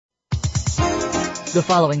The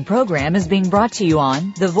following program is being brought to you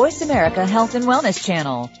on the Voice America Health and Wellness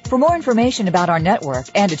Channel. For more information about our network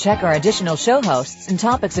and to check our additional show hosts and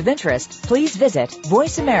topics of interest, please visit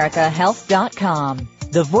voiceamericahealth.com.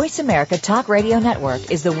 The Voice America Talk Radio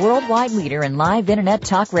Network is the worldwide leader in live Internet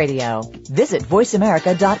talk radio. Visit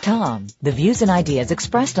voiceamerica.com. The views and ideas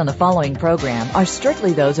expressed on the following program are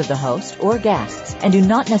strictly those of the host or guests and do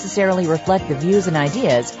not necessarily reflect the views and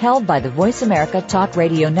ideas held by the Voice America Talk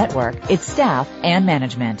Radio Network, its staff, and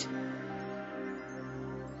management.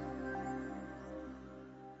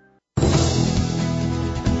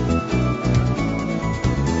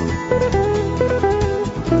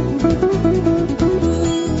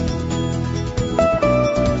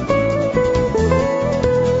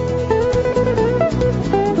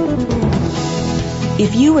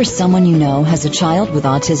 If you or someone you know has a child with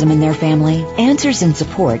autism in their family, answers and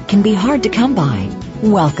support can be hard to come by.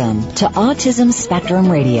 Welcome to Autism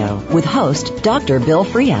Spectrum Radio with host Dr. Bill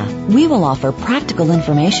Frea. We will offer practical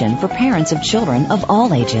information for parents of children of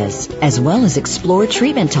all ages, as well as explore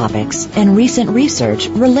treatment topics and recent research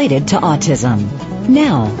related to autism.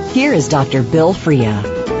 Now, here is Dr. Bill Frea.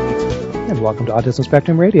 And welcome to Autism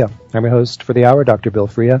Spectrum Radio. I'm your host for the hour, Dr. Bill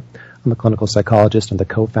Frea. I'm a clinical psychologist and the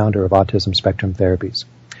co-founder of Autism Spectrum Therapies.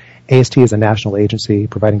 AST is a national agency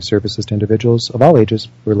providing services to individuals of all ages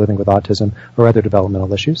who are living with autism or other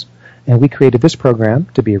developmental issues. And we created this program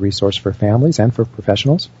to be a resource for families and for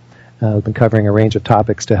professionals. We've been covering a range of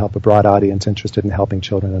topics to help a broad audience interested in helping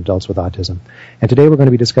children and adults with autism. And today we're going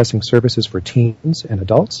to be discussing services for teens and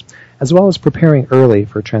adults, as well as preparing early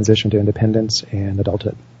for transition to independence and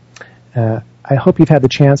adulthood. I hope you've had the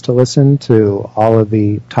chance to listen to all of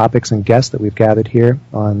the topics and guests that we've gathered here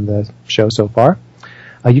on the show so far.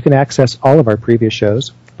 You can access all of our previous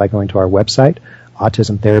shows by going to our website,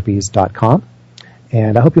 autismtherapies.com,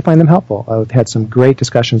 and I hope you find them helpful. We've had some great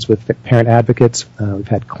discussions with parent advocates. We've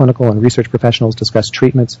had clinical and research professionals discuss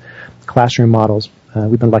treatments, classroom models.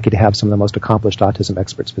 We've been lucky to have some of the most accomplished autism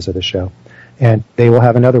experts visit the show, and they will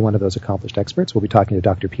have another one of those accomplished experts. We'll be talking to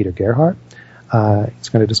Dr. Peter Gerhardt. He's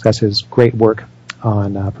going to discuss his great work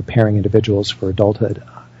on preparing individuals for adulthood.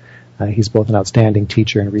 He's both an outstanding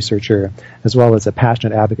teacher and researcher, as well as a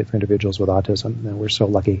passionate advocate for individuals with autism, and we're so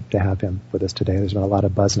lucky to have him with us today. There's been a lot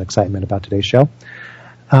of buzz and excitement about today's show.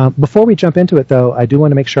 Before we jump into it, though, I do want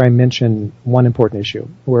to make sure I mention one important issue.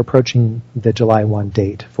 We're approaching the July 1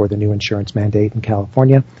 date for the new insurance mandate in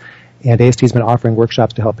California, and AST has been offering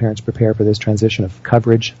workshops to help parents prepare for this transition of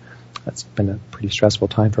coverage. That's been a pretty stressful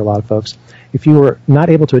time for a lot of folks. If you were not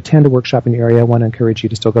able to attend a workshop in your area, I want to encourage you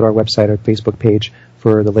to still go to our website or Facebook page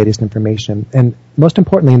for the latest information. And most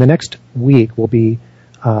importantly, in the next week, we'll be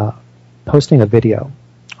posting a video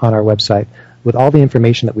on our website with all the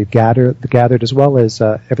information that we've gathered as well as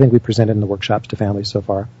everything we presented in the workshops to families so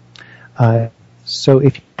far. So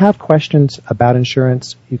if you have questions about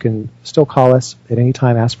insurance, you can still call us at any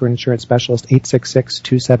time. Ask for an insurance specialist,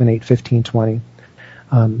 866-278-1520.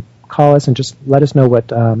 Call us and just let us know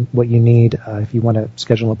what you need if you want to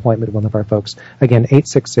schedule an appointment with one of our folks. Again,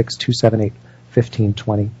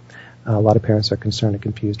 866-278-1520. A lot of parents are concerned and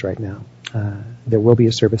confused right now. There will be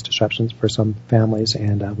a service disruption for some families,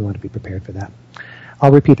 and we want to be prepared for that.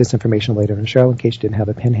 I'll repeat this information later in the show in case you didn't have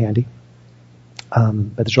a pen handy.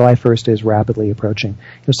 But July 1st is rapidly approaching.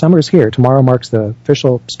 Summer is here. Tomorrow marks the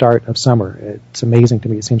official start of summer. It's amazing to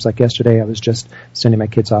me. It seems like yesterday I was just sending my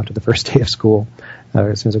kids off to the first day of school.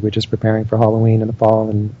 It seems like we're just preparing for Halloween in the fall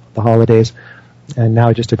and the holidays. And now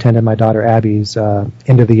I just attended my daughter Abby's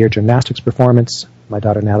end-of-the-year gymnastics performance, my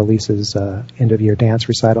daughter Natalisa's end-of-year dance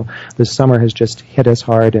recital. This summer has just hit us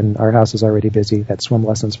hard, and our house is already busy. Got swim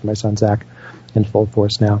lessons for my son Zach in full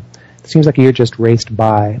force now. It seems like a year just raced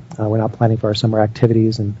by. We're not planning for our summer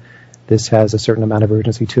activities, and this has a certain amount of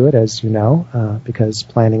urgency to it, as you know, because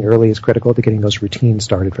planning early is critical to getting those routines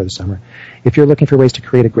started for the summer. If you're looking for ways to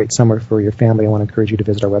create a great summer for your family, I want to encourage you to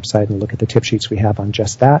visit our website and look at the tip sheets we have on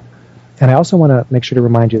just that. And I also want to make sure to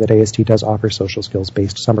remind you that AST does offer social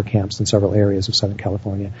skills-based summer camps in several areas of Southern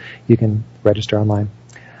California. You can register online.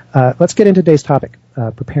 Let's get into today's topic,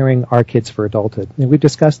 preparing our kids for adulthood. We've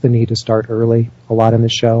discussed the need to start early a lot in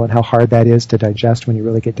this show and how hard that is to digest when you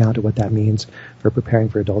really get down to what that means for preparing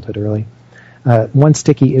for adulthood early. One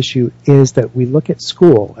sticky issue is that we look at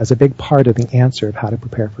school as a big part of the answer of how to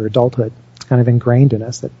prepare for adulthood. It's kind of ingrained in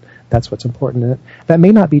us that that's what's important. And that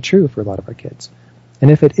may not be true for a lot of our kids. And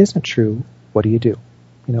if it isn't true, what do you do?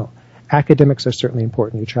 Academics are certainly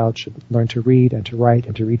important. Your child should learn to read and to write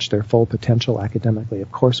and to reach their full potential academically.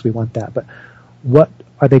 Of course we want that. But what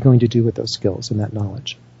are they going to do with those skills and that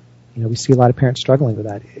knowledge? We see a lot of parents struggling with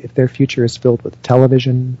that. If their future is filled with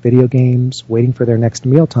television, video games, waiting for their next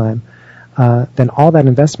mealtime, then all that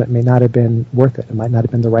investment may not have been worth it. It might not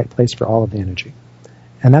have been the right place for all of the energy.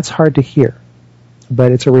 And that's hard to hear,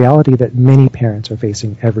 but it's a reality that many parents are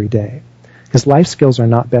facing every day. Because life skills are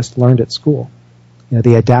not best learned at school.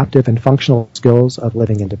 The adaptive and functional skills of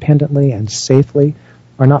living independently and safely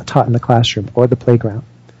are not taught in the classroom or the playground.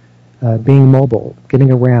 Being mobile,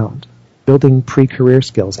 getting around, building pre-career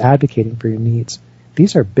skills, advocating for your needs.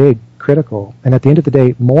 These are big, critical, and at the end of the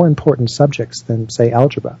day, more important subjects than, say,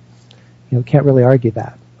 algebra. Can't really argue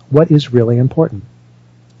that. What is really important?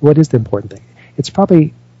 What is the important thing? It's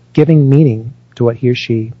probably giving meaning to what he or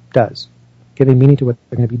she does, giving meaning to what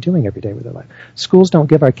they're going to be doing every day with their life. Schools don't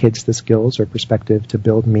give our kids the skills or perspective to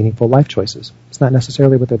build meaningful life choices. It's not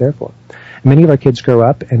necessarily what they're there for. Many of our kids grow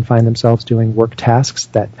up and find themselves doing work tasks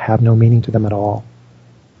that have no meaning to them at all.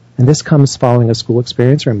 And this comes following a school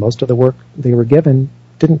experience where most of the work they were given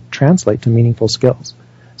didn't translate to meaningful skills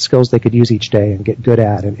they could use each day and get good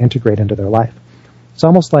at and integrate into their life. It's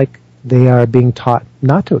almost like they are being taught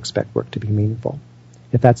not to expect work to be meaningful,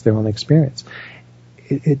 if that's their only experience.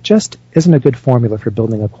 It just isn't a good formula for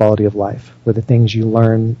building a quality of life, where the things you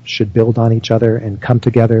learn should build on each other and come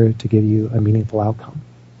together to give you a meaningful outcome.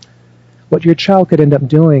 What your child could end up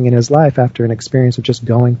doing in his life after an experience of just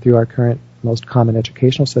going through our current most common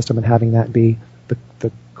educational system and having that be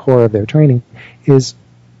the core of their training is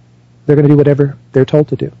they're going to do whatever they're told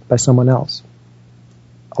to do by someone else,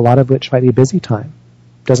 a lot of which might be busy time,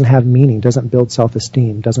 doesn't have meaning, doesn't build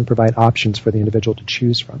self-esteem, doesn't provide options for the individual to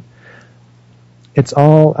choose from. It's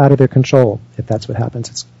all out of their control if that's what happens.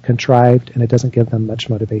 It's contrived and it doesn't give them much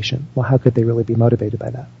motivation. Well, how could they really be motivated by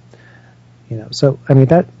that? So,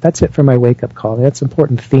 that's it for my wake-up call. That's an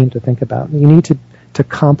important theme to think about. You need to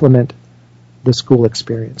complement the school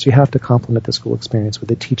experience. You have to complement the school experience with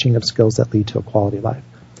the teaching of skills that lead to a quality life.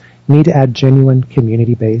 You need to add genuine,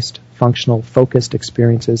 community-based, functional, focused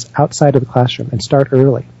experiences outside of the classroom and start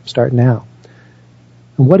early. Start now.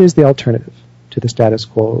 And what is the alternative to the status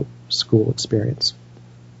quo school experience?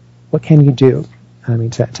 What can you do,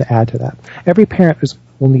 to add to that? Every parent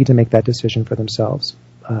will need to make that decision for themselves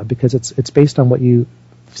because it's based on what you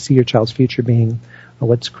see your child's future being,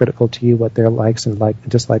 what's critical to you, what their likes and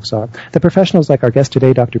dislikes are. The professionals like our guest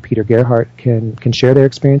today, Dr. Peter Gerhardt, can share their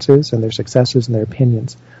experiences and their successes and their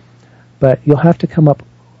opinions. But you'll have to come up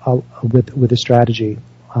with a strategy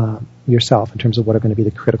yourself in terms of what are going to be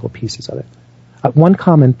the critical pieces of it. One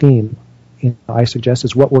common theme I suggest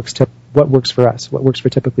is what works for us, what works for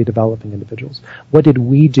typically developing individuals. What did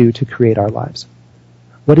we do to create our lives?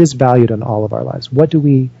 What is valued in all of our lives? What do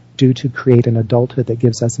we do to create an adulthood that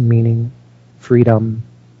gives us meaning, freedom,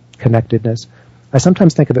 connectedness? I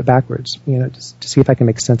sometimes think of it backwards, just to see if I can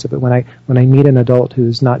make sense of it. When I meet an adult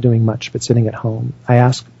who's not doing much but sitting at home, I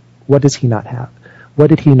ask, what does he not have?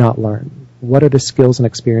 What did he not learn? What are the skills and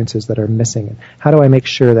experiences that are missing? And how do I make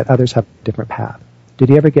sure that others have a different path? Did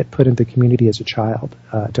he ever get put into the community as a child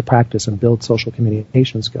to practice and build social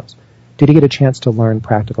communication skills? Did he get a chance to learn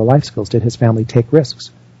practical life skills? Did his family take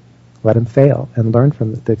risks, let him fail, and learn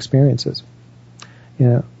from the experiences?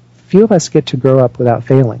 Few of us get to grow up without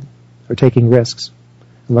failing or taking risks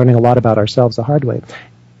and learning a lot about ourselves the hard way.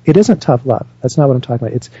 It isn't tough love. That's not what I'm talking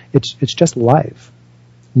about. It's just life.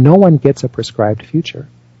 No one gets a prescribed future.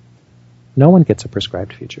 No one gets a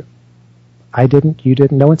prescribed future. I didn't, you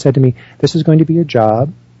didn't. No one said to me, this is going to be your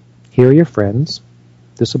job. Here are your friends.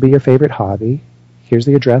 This will be your favorite hobby. Here's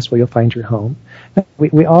the address where you'll find your home. No,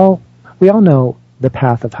 we all know the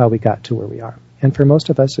path of how we got to where we are. And for most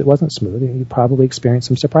of us, it wasn't smooth. You probably experienced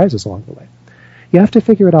some surprises along the way. You have to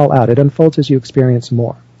figure it all out. It unfolds as you experience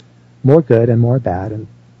more good and more bad. And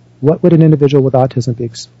what would an individual with autism be?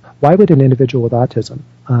 Why would an individual with autism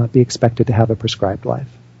be expected to have a prescribed life?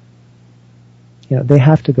 They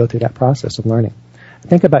have to go through that process of learning.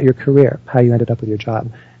 Think about your career, how you ended up with your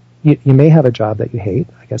job. You may have a job that you hate.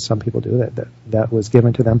 I guess some people do that was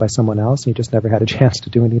given to them by someone else, and you just never had a chance to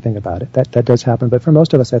do anything about it. That does happen. But for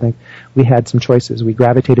most of us, I think we had some choices. We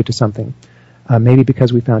gravitated to something, maybe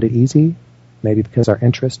because we found it easy, maybe because our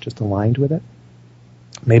interests just aligned with it,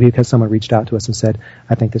 maybe because someone reached out to us and said,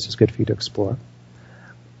 I think this is good for you to explore.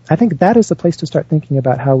 I think that is the place to start thinking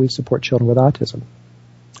about how we support children with autism.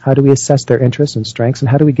 How do we assess their interests and strengths, and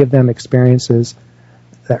how do we give them experiences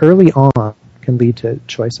that early on can lead to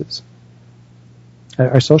choices?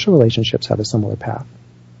 Our social relationships have a similar path.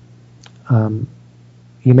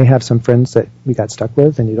 You may have some friends that we got stuck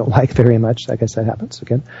with and you don't like very much. I guess that happens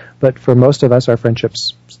again. But for most of us, our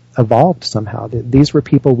friendships evolved somehow. These were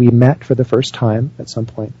people we met for the first time at some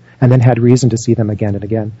point and then had reason to see them again and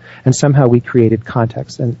again. And somehow we created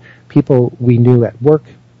context. And people we knew at work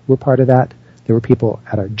were part of that. There were people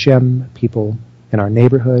at our gym, people in our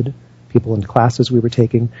neighborhood, people in classes we were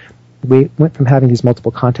taking. We went from having these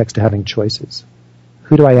multiple contexts to having choices.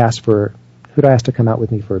 Who do I ask to come out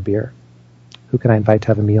with me for a beer? Who can I invite to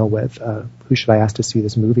have a meal with? Who should I ask to see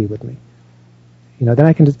this movie with me? Then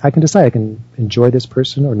I can decide I can enjoy this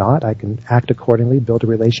person or not. I can act accordingly, build a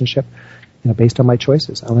relationship, based on my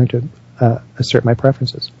choices. I learned to assert my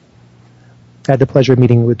preferences. I had the pleasure of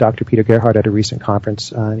meeting with Dr. Peter Gerhardt at a recent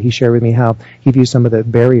conference. He shared with me how he views some of the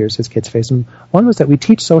barriers his kids face. And one was that we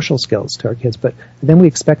teach social skills to our kids, but then we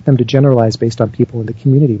expect them to generalize based on people in the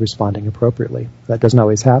community responding appropriately. That doesn't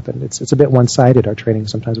always happen. It's a bit one-sided, our training.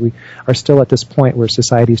 Sometimes we are still at this point where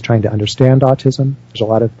society is trying to understand autism. There's a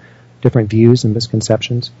lot of different views and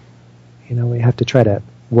misconceptions. We have to try to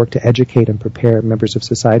work to educate and prepare members of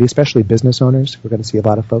society, especially business owners. We're going to see a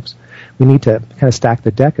lot of folks. We need to kind of stack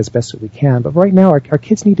the deck as best as we can. But right now, our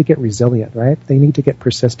kids need to get resilient, right? They need to get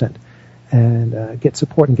persistent and get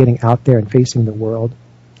support in getting out there and facing the world.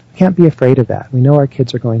 We can't be afraid of that. We know our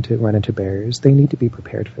kids are going to run into barriers. They need to be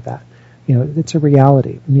prepared for that. It's a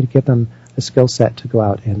reality. We need to give them a skill set to go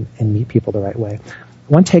out and meet people the right way.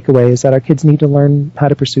 One takeaway is that our kids need to learn how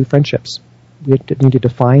to pursue friendships. We need to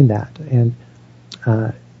define that. And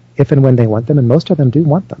if and when they want them, and most of them do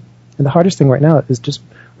want them. And the hardest thing right now is just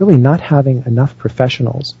really not having enough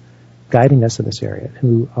professionals guiding us in this area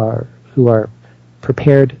who are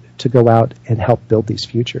prepared to go out and help build these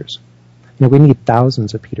futures. We need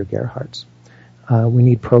thousands of Peter Gerhardts. We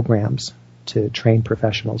need programs to train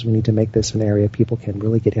professionals. We need to make this an area people can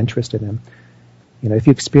really get interested in.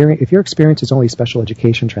 If your experience is only special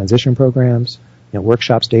education transition programs,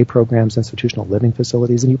 workshops, day programs, institutional living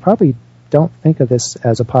facilities, and you probably don't think of this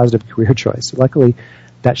as a positive career choice. Luckily,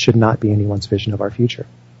 that should not be anyone's vision of our future.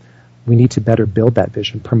 We need to better build that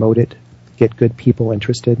vision, promote it, get good people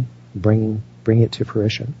interested, bring it to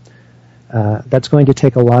fruition. That's going to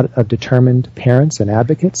take a lot of determined parents and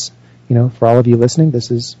advocates. For all of you listening,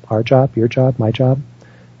 this is our job, your job, my job.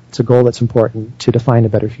 It's a goal that's important to define a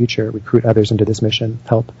better future, recruit others into this mission,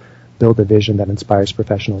 help build a vision that inspires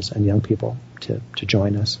professionals and young people to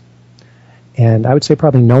join us. And I would say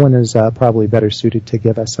probably no one is probably better suited to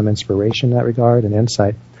give us some inspiration in that regard and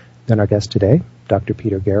insight than our guest today, Dr.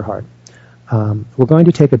 Peter Gerhardt. We're going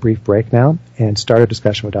to take a brief break now and start a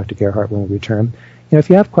discussion with Dr. Gerhardt when we return. If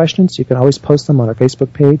you have questions, you can always post them on our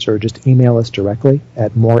Facebook page or just email us directly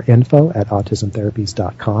at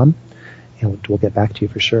moreinfo@autismtherapies.com, and we'll get back to you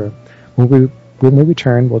for sure. When we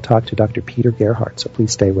return, we'll talk to Dr. Peter Gerhardt, so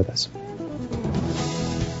please stay with us.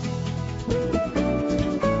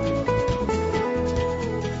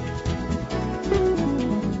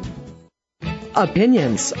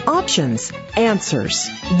 Opinions, options, answers.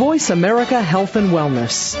 Voice America Health and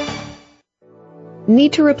Wellness.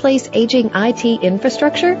 Need to replace aging IT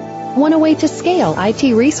infrastructure? Want a way to scale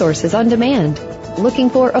IT resources on demand? Looking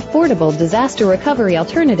for affordable disaster recovery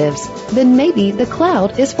alternatives? Then maybe the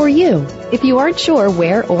cloud is for you. If you aren't sure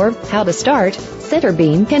where or how to start,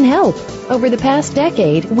 Centerbeam can help. Over the past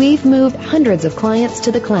decade, we've moved hundreds of clients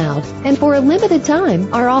to the cloud, and for a limited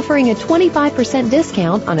time are offering a 25%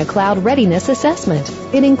 discount on a cloud readiness assessment.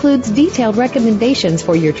 It includes detailed recommendations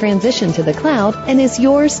for your transition to the cloud and is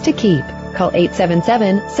yours to keep. Call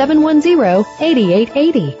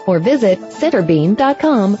 877-710-8880 or visit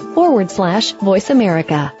centerbeam.com/Voice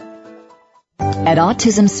America. At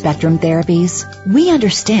Autism Spectrum Therapies, we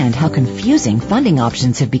understand how confusing funding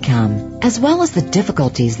options have become, as well as the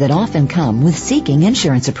difficulties that often come with seeking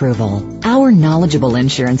insurance approval. Our knowledgeable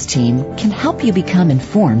insurance team can help you become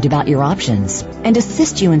informed about your options and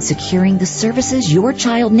assist you in securing the services your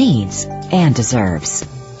child needs and deserves.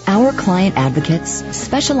 Our client advocates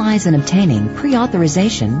specialize in obtaining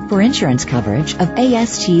pre-authorization for insurance coverage of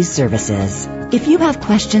AST services. If you have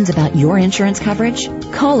questions about your insurance coverage,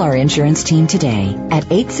 call our insurance team today at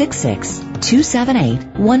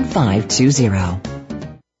 866-278-1520.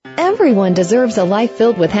 Everyone deserves a life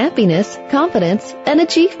filled with happiness, confidence, and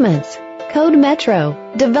achievements. Code Metro,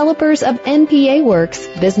 developers of NPA Works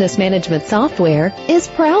business management software, is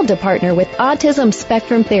proud to partner with Autism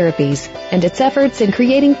Spectrum Therapies and its efforts in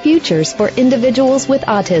creating futures for individuals with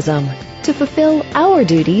autism. To fulfill our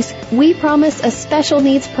duties, we promise a special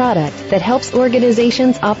needs product that helps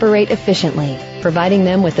organizations operate efficiently, providing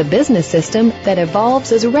them with a business system that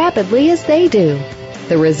evolves as rapidly as they do.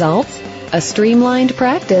 The results? A streamlined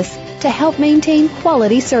practice to help maintain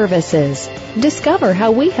quality services. Discover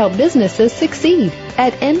how we help businesses succeed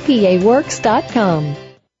at npaworks.com.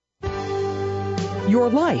 Your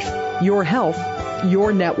life, your health,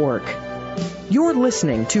 your network. You're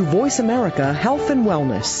listening to Voice America Health and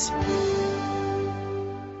Wellness.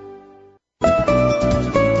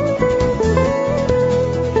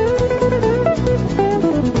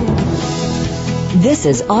 This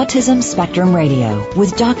is Autism Spectrum Radio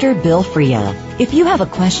with Dr. Bill Frea. If you have a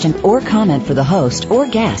question or comment for the host or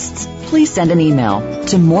guests, please send an email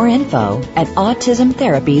to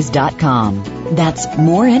moreinfo@autismtherapies.com. That's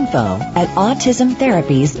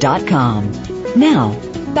moreinfo@autismtherapies.com. Now,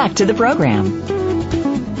 back to the program.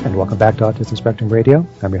 And welcome back to Autism Spectrum Radio.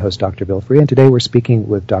 I'm your host, Dr. Bill Frea, and today we're speaking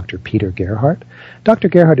with Dr. Peter Gerhardt. Dr.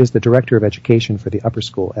 Gerhardt is the Director of Education for the Upper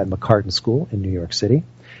School at McCartan School in New York City.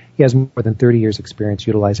 He has more than 30 years' experience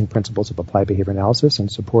utilizing principles of applied behavior analysis in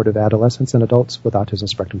support of adolescents and adults with autism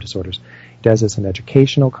spectrum disorders. He does this in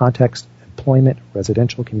educational context, employment,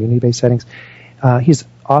 residential, community-based settings. He's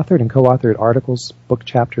authored and co-authored articles, book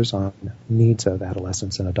chapters on needs of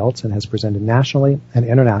adolescents and adults, and has presented nationally and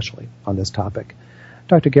internationally on this topic.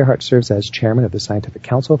 Dr. Gerhardt serves as chairman of the Scientific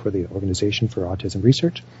Council for the Organization for Autism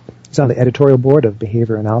Research. He's on the editorial board of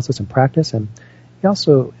Behavior Analysis and Practice, and he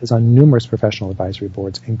also is on numerous professional advisory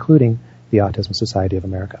boards, including the Autism Society of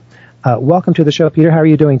America. Welcome to the show, Peter. How are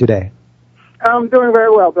you doing today? I'm doing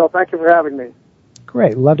very well, Bill. Thank you for having me.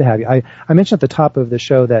 Great. Love to have you. I mentioned at the top of the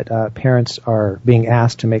show that parents are being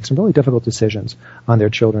asked to make some really difficult decisions on their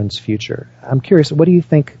children's future. I'm curious, what do you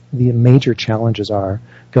think the major challenges are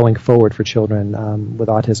going forward for children with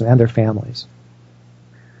autism and their families?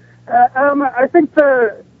 I think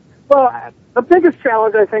the biggest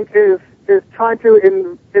challenge, I think, is trying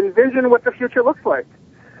to envision what the future looks like.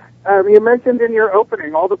 You mentioned in your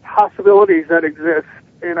opening all the possibilities that exist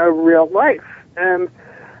in a real life, and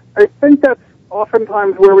I think that's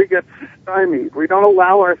oftentimes where we get stymied. We don't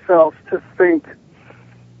allow ourselves to think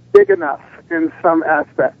big enough in some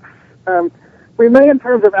aspects. We may, in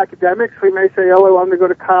terms of academics, we may say, oh, I want them to go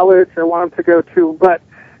to college, I want them to go to, but,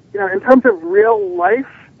 in terms of real life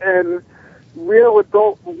and real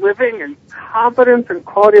adult living and competence and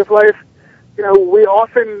quality of life, we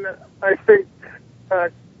often, I think,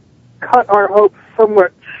 cut our hopes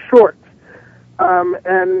somewhat short.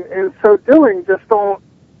 And in so doing, just don't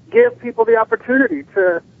give people the opportunity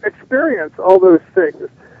to experience all those things.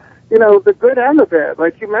 The good and the bad,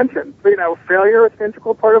 like you mentioned. Failure is an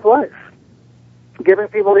integral part of life. Giving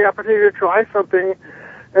people the opportunity to try something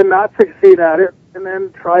and not succeed at it, and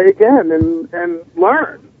then try again and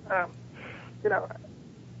learn.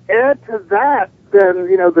 Add to that, then,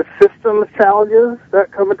 the systems challenges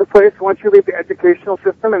that come into place once you leave the educational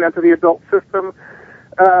system and enter the adult system.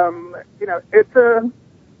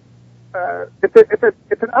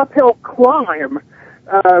 It's an uphill climb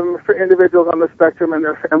for individuals on the spectrum and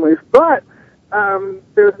their families, but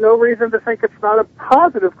there's no reason to think it's not a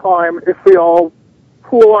positive climb if we all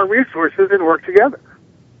pool our resources and work together.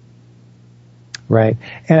 Right,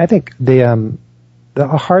 and I think the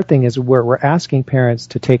hard thing is we're asking parents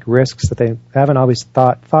to take risks that they haven't always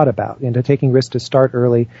thought about, and to taking risks to start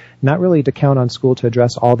early, not really to count on school to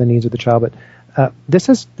address all the needs of the child, but this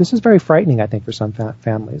is very frightening, I think, for some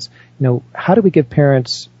families. How do we give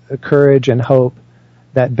parents courage and hope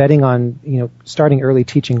that betting on, starting early,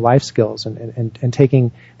 teaching life skills and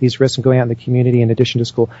taking these risks and going out in the community in addition to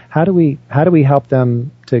school, how do we help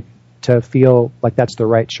them to feel like that's the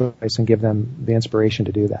right choice and give them the inspiration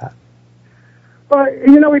to do that? Well,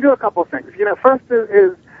 we do a couple of things. First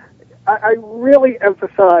is I really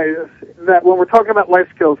emphasize that when we're talking about life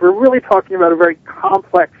skills, we're really talking about a very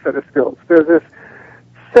complex set of skills. There's this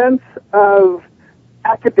sense of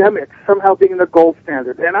academics somehow being the gold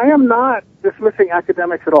standard. And I am not dismissing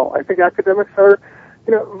academics at all. I think academics are,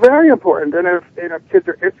 very important. And if kids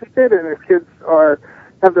are interested and if kids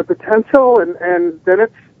have the potential, and then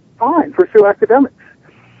it's fine, pursue academics.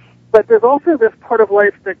 But there's also this part of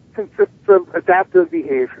life that consists of adaptive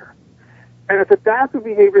behavior. And it's adaptive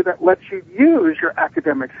behavior that lets you use your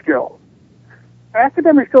academic skills.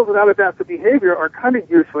 Academic skills without adaptive behavior are kind of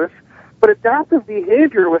useless, but adaptive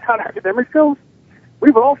behavior without academic skills,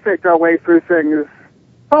 we've all faked our way through things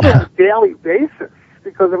probably on a daily basis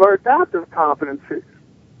because of our adaptive competencies.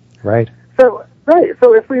 Right. So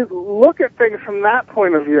if we look at things from that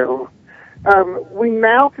point of view, we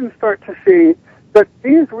now can start to see that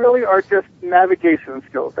these really are just navigation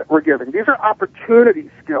skills that we're giving. These are opportunity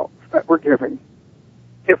skills that we're giving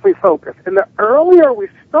if we focus. And the earlier we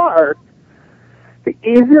start, the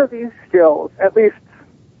easier these skills, at least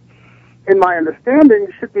in my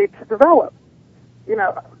understanding, should be to develop.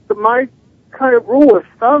 My kind of rule of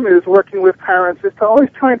thumb is working with parents is to always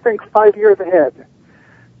try and think 5 years ahead.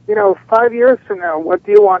 5 years from now, what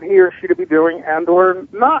do you want he or she to be doing and or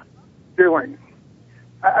not doing?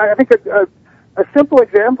 I think a simple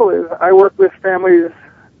example is I work with families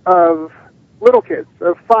of little kids,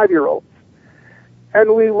 of 5-year-olds.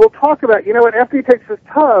 And we will talk about, after he takes his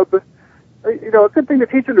tub, a good thing to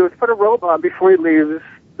teach him to do is put a robe on before he leaves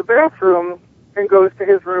the bathroom and goes to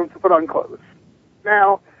his room to put on clothes.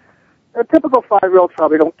 Now, a typical 5-year-old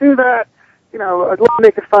probably don't do that. You know, a little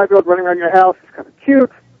naked 5-year-old running around your house is kind of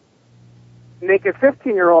cute. Naked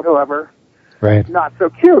 15-year-old, however, right, not so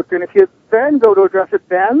cute. And if you then go to address it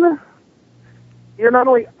then, you're not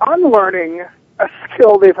only unlearning a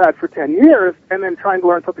skill they've had for 10 years and then trying to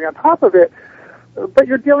learn something on top of it, but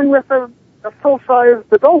you're dealing with a full-sized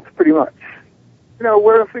adult pretty much. You know,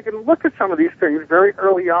 where if we can look at some of these things very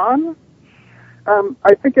early on,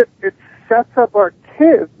 I think it sets up our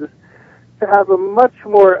kids to have a much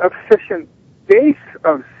more efficient base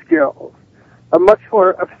of skills, a much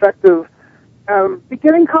more effective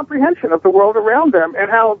beginning comprehension of the world around them and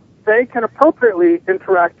how they can appropriately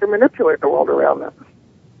interact and manipulate the world around them.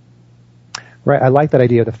 Right. I like that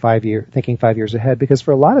idea of the thinking 5 years ahead, because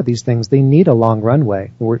for a lot of these things, they need a long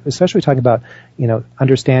runway. We're especially talking about, you know,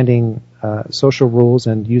 understanding social rules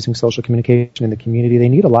and using social communication in the community. They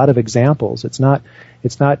need a lot of examples. It's not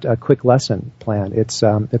a quick lesson plan. It's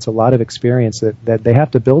a lot of experience that they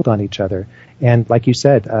have to build on each other. And like you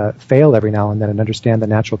said, fail every now and then and understand the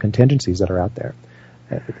natural contingencies that are out there.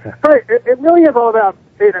 Right. It really is all about,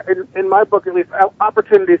 you know, in my book at least,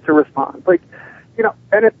 opportunities to respond. Like, you know,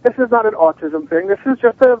 and this is not an autism thing. This is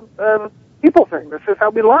just a people thing. This is how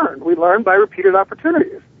we learn. We learn by repeated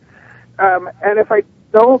opportunities. And if I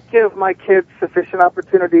don't give my kids sufficient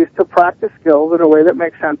opportunities to practice skills in a way that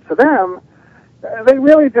makes sense to them, they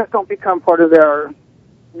really just don't become part of their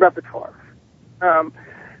repertoire.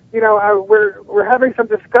 You know, we're having some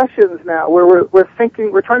discussions now where we're trying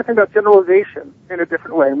to think about generalization in a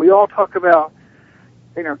different way. And we all talk about,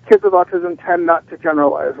 you know, kids with autism tend not to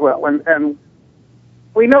generalize well, and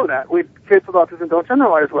we know that. Kids with autism don't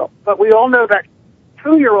generalize well. But we all know that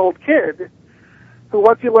 2-year-old kid who,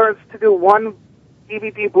 once he learns to do one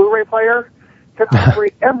DVD Blu-ray player, can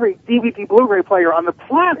operate every DVD Blu-ray player on the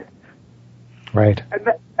planet. Right.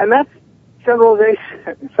 And that's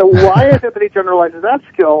generalization. So why is it that he generalizes that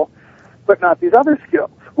skill but not these other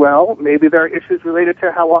skills? Well, maybe there are issues related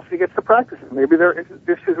to how often he gets to practice it. Maybe there are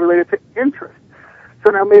issues related to interest.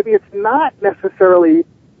 So now maybe it's not necessarily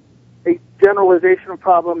a generalization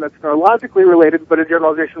problem that's neurologically related, but a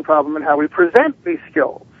generalization problem in how we present these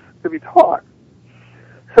skills to be taught.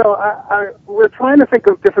 So we're trying to think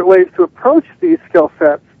of different ways to approach these skill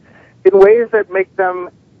sets in ways that make them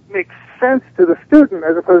make sense to the student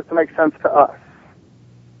as opposed to make sense to us.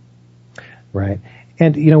 Right.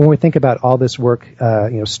 And, you know, when we think about all this work, you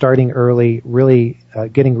know, starting early, really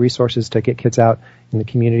getting resources to get kids out in the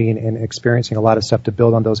community and experiencing a lot of stuff to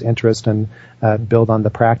build on those interests and build on the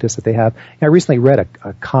practice that they have. And I recently read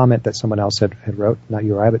a comment that someone else had wrote, not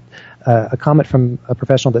you or I, but a comment from a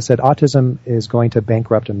professional that said autism is going to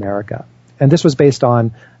bankrupt America. And this was based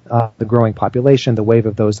on the growing population, the wave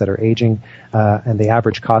of those that are aging, and the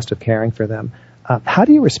average cost of caring for them. How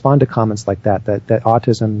do you respond to comments like that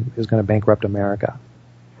autism is going to bankrupt America?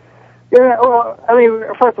 Yeah, well, I mean,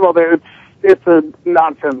 first of all, it's a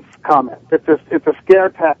nonsense comment. It's a scare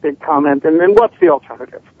tactic comment. And then what's the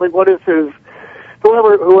alternative? Like, what is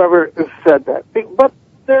whoever has said that? But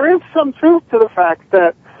there is some truth to the fact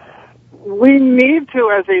that we need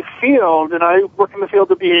to, as a field, and I work in the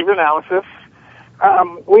field of behavior analysis,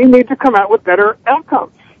 we need to come out with better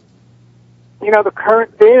outcomes. You know, the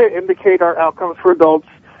current data indicate our outcomes for adults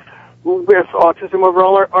with autism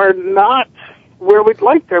overall are not where we'd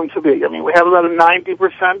like them to be. I mean, we have about a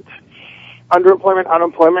 90%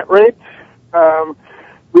 unemployment rate.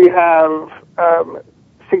 We have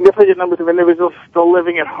significant numbers of individuals still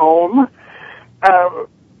living at home.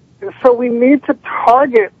 So we need to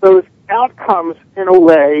target those outcomes in a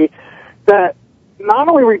way that not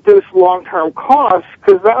only reduce long-term costs,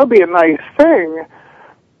 because that would be a nice thing,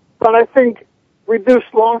 but I think reduce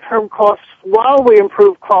long-term costs while we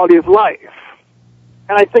improve quality of life.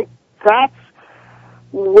 And I think that's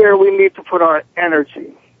where we need to put our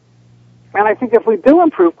energy. And I think if we do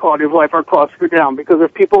improve quality of life, our costs go down, because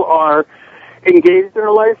if people are engaged in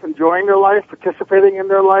their life, enjoying their life, participating in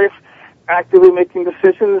their life, actively making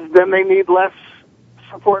decisions, then they need less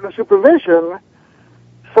support and supervision.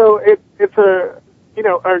 So it's a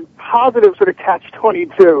positive sort of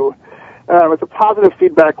catch-22. It's a positive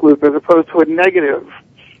feedback loop as opposed to a negative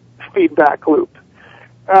feedback loop.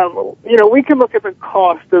 We can look at the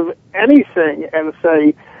cost of anything and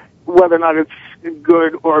say whether or not it's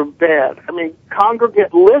good or bad. I mean,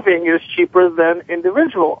 congregate living is cheaper than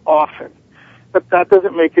individual often, but that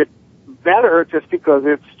doesn't make it better just because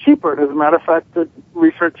it's cheaper. As a matter of fact, the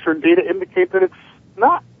research or data indicate that it's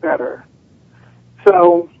not better.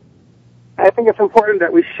 So I think it's important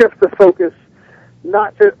that we shift the focus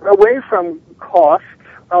not just away from cost,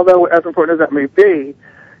 although as important as that may be,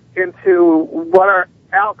 into what our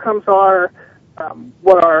outcomes are,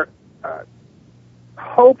 what our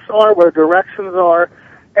hopes are, what our directions are,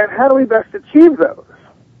 and how do we best achieve those?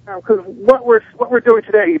 Because what we're doing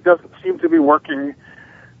today doesn't seem to be working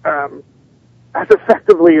as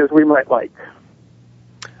effectively as we might like.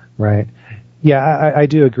 Right. Yeah, I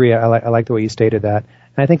do agree. I like the way you stated that.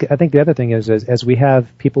 And I think the other thing is as we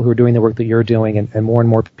have people who are doing the work that you're doing, and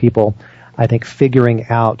more people, I think, figuring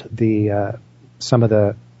out the some of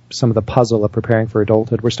the puzzle of preparing for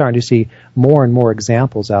adulthood, we're starting to see more and more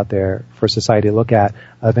examples out there for society to look at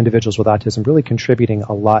of individuals with autism really contributing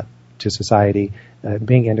a lot to society,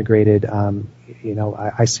 being integrated.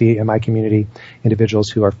 I see in my community individuals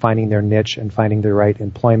who are finding their niche and finding their right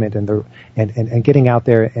employment and getting out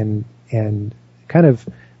there and kind of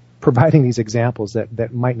providing these examples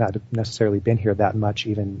that might not have necessarily been here that much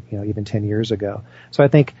even 10 years ago. So I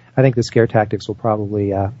think the scare tactics will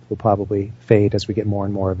probably fade as we get more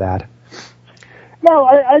and more of that. No,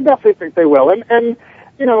 I definitely think they will. And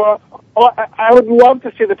I would love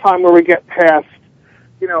to see the time where we get past,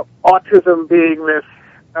 autism being this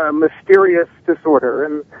mysterious disorder.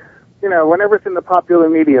 And, whenever it's in the popular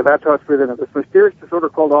media, that's how it's presented, this mysterious disorder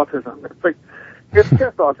called autism. It's like, it's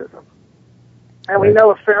just autism. And we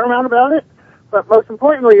know a fair amount about it, but most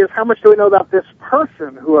importantly is how much do we know about this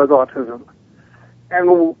person who has autism?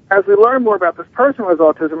 And as we learn more about this person who has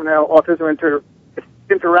autism and how autism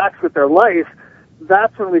interacts with their life,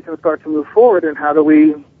 that's when we can start to move forward in how do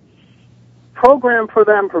we program for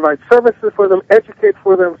them, provide services for them, educate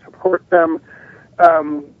for them, support them.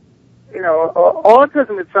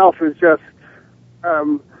 Autism itself is just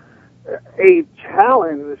a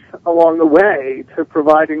challenge along the way to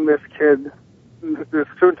providing this kid, this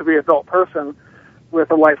soon-to-be adult person, with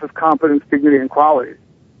a life of competence, dignity, and quality.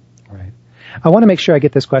 Right. I want to make sure I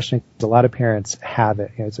get this question because a lot of parents have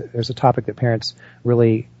it. There's a topic that parents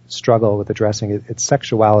really struggle with addressing. It's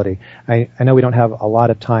sexuality. I know we don't have a lot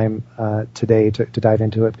of time today to dive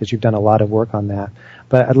into it because you've done a lot of work on that.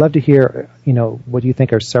 But I'd love to hear, what you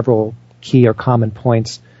think are several key or common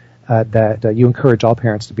points that you encourage all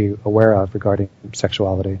parents to be aware of regarding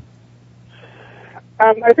sexuality.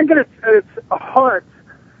 I think at its heart,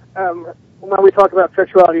 when we talk about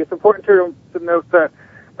sexuality, it's important to note that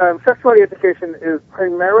sexuality education is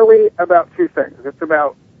primarily about two things. It's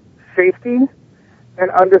about safety and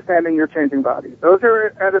understanding your changing body. Those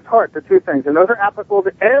are at its heart, the two things, and those are applicable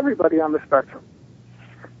to everybody on the spectrum.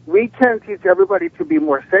 We can teach everybody to be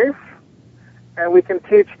more safe, and we can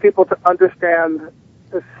teach people to understand,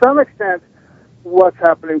 to some extent, what's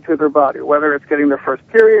happening to their body, whether it's getting their first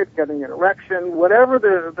period, getting an erection, whatever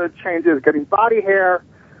the change is, getting body hair.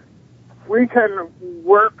 We can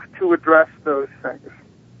work to address those things.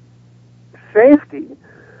 Safety,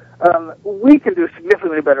 we can do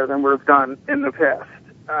significantly better than we've done in the past.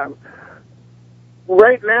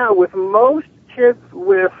 Right now, with most kids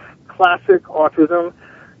with classic autism,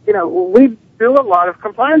 we do a lot of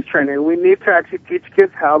compliance training. We need to actually teach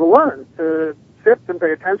kids how to learn, to sit and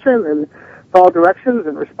pay attention and follow directions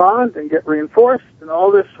and respond and get reinforced and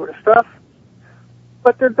all this sort of stuff.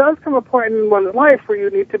 But there does come a point in one's life where you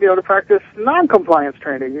need to be able to practice non-compliance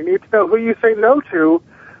training. You need to know who you say no to,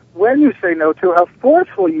 when you say no to, how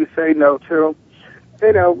forceful you say no to.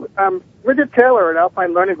 Bridget Taylor at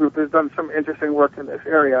Alpine Learning Group has done some interesting work in this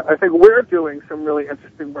area. I think we're doing some really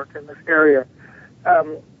interesting work in this area,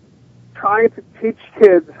 trying to teach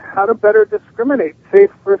kids how to better discriminate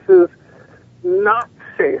safe versus not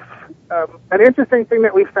safe. An interesting thing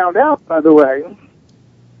that we found out, by the way,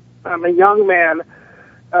 a young man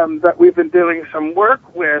that we've been doing some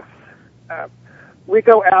work with, we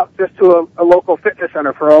go out just to a local fitness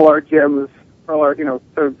center for all our gyms, for all our,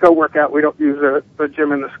 to go work out. We don't use the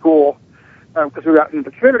gym in the school because we're out in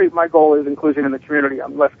the community. My goal is inclusion in the community.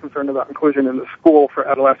 I'm less concerned about inclusion in the school for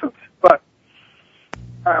adolescents. But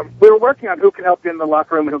we were working on who can help you in the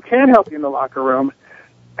locker room and who can help you in the locker room.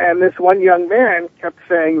 And this one young man kept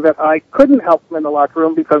saying that I couldn't help him in the locker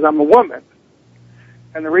room because I'm a woman.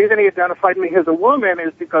 And the reason he identified me as a woman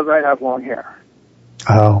is because I have long hair.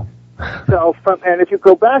 Oh. And if you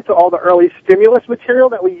go back to all the early stimulus material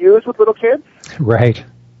that we use with little kids. Right.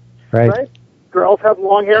 Girls have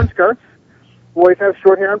long hair and skirts. Boys have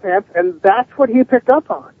short hair and pants. And that's what he picked up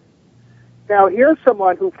on. Now, here's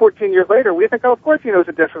someone who 14 years later, we think, of course he knows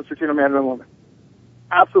the difference between a man and a woman.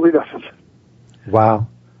 Absolutely doesn't. Wow.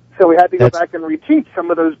 So we had to go back and reteach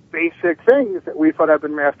some of those basic things that we thought had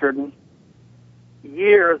been mastered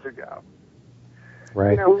years ago.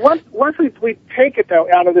 Right. Once we take it though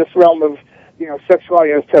out of this realm of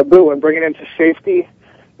sexuality as taboo and bring it into safety,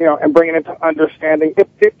 and bring it into understanding,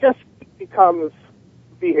 it just becomes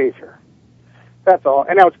behavior. That's all.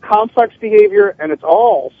 And now it's complex behavior, and it's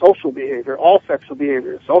all social behavior, all sexual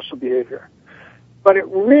behavior, social behavior. But it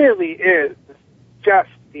really is just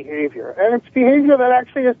behavior. And it's behavior that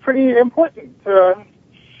actually is pretty important to,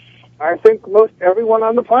 I think, most everyone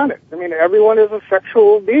on the planet. I mean, everyone is a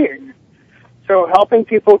sexual being. So helping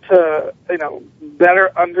people to,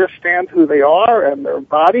 better understand who they are and their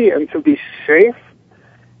body and to be safe,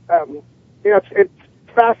 it's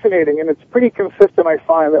fascinating, and it's pretty consistent, I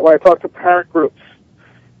find, that when I talk to parent groups,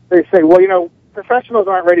 they say, well, professionals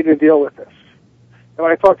aren't ready to deal with this. And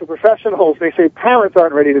when I talk to professionals, they say parents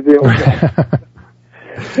aren't ready to deal with it.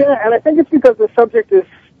 Yeah, and I think it's because the subject is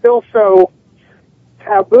still so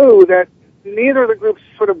taboo that neither of the groups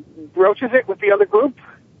sort of broaches it with the other group.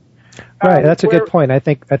 Right, that's a good point. I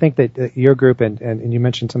think that your group and you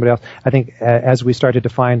mentioned somebody else. I think as we start to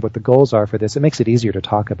define what the goals are for this, it makes it easier to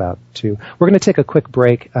talk about too. We're going to take a quick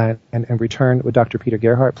break and return with Dr. Peter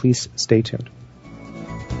Gerhardt. Please stay tuned.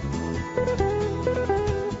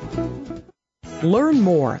 Learn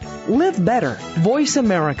more. Live better. Voice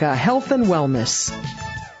America Health and Wellness.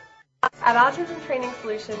 At Autism Training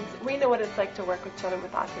Solutions, we know what it's like to work with children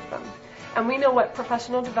with autism. And we know what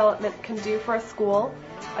professional development can do for a school,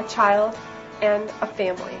 a child, and a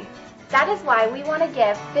family. That is why we want to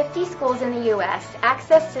give 50 schools in the U.S.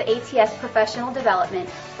 access to ATS professional development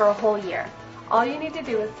for a whole year. All you need to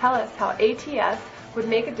do is tell us how ATS would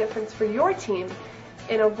make a difference for your team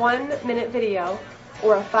in a 1-minute video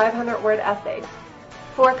or a 500-word essay.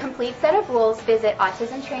 For a complete set of rules, visit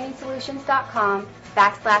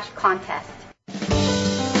autismtrainingsolutions.com/contest.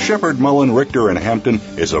 Shepherd Mullen Richter in Hampton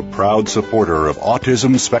is a proud supporter of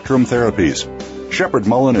Autism Spectrum Therapies. Shepherd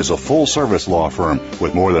Mullen is a full-service law firm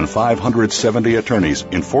with more than 570 attorneys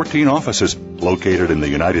in 14 offices located in the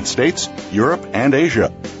United States, Europe, and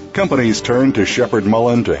Asia. Companies turn to Shepherd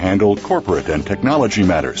Mullen to handle corporate and technology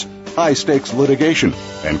matters, high-stakes litigation,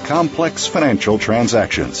 and complex financial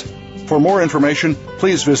transactions. For more information,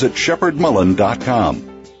 please visit shepherdmullen.com.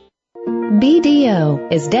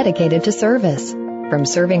 BDO is dedicated to service, from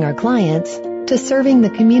serving our clients to serving the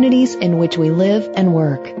communities in which we live and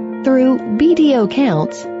work. Through BDO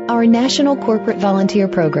Counts, our national corporate volunteer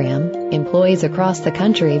program, employees across the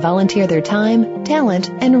country volunteer their time, talent,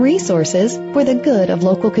 and resources for the good of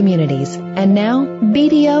local communities. And now,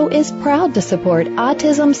 BDO is proud to support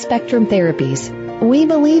Autism Spectrum Therapies. We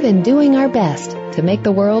believe in doing our best to make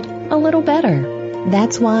the world a little better.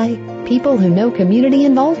 That's why people who know community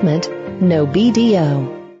involvement know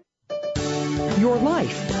BDO. Your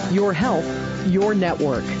life, your health, your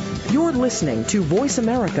network. You're listening to Voice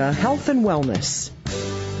America Health and Wellness.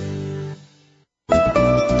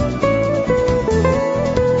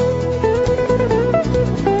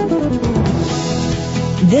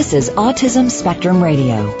 This is Autism Spectrum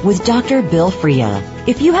Radio with Dr. Bill Frea.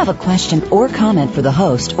 If you have a question or comment for the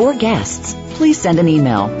host or guests, please send an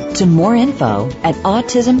email to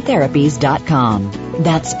moreinfo@autismtherapies.com.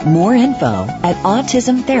 That's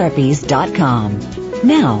moreinfo@autismtherapies.com.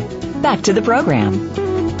 Now, back to the program.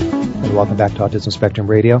 And welcome back to Autism Spectrum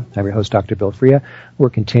Radio. I'm your host, Dr. Bill Frea. We're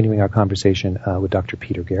continuing our conversation with Dr.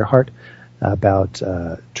 Peter Gerhardt about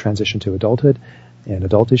transition to adulthood and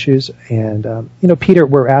adult issues. And, Peter,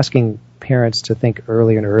 we're asking parents to think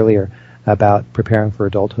earlier and earlier about preparing for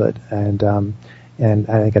adulthood. And I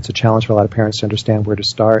think it's a challenge for a lot of parents to understand where to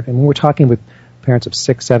start. And when we're talking with parents of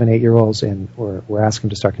 6, 7, 8-year-olds, and we're asking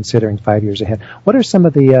them to start considering 5 years ahead, what are some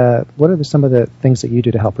of the things that you do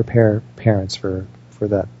to help prepare parents for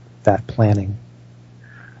that planning?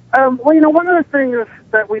 One of the things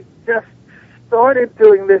that we just started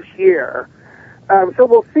doing this year, so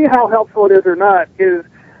we'll see how helpful it is or not, is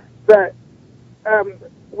that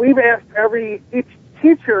we've asked each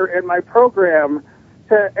teacher in my program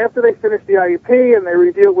to, after they finish the IEP and they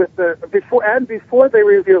review it with before they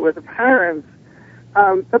review it with the parents,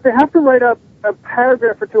 that they have to write up a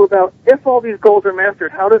paragraph or two about, if all these goals are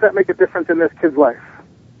mastered, how does that make a difference in this kid's life?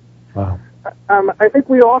 Wow. I think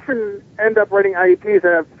we often end up writing IEPs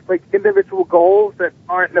that have like individual goals that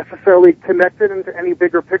aren't necessarily connected into any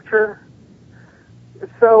bigger picture.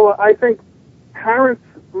 So I think parents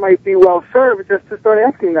might be well served just to start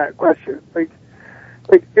asking that question. Like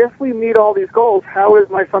if we meet all these goals, how is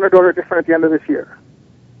my son or daughter different at the end of this year?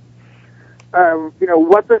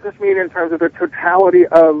 What does this mean in terms of the totality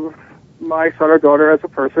of my son or daughter as a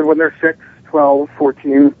person when they're 6, 12,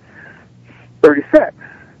 14, 36?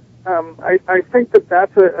 I think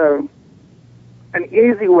that's an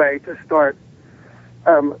easy way to start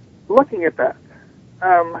looking at that.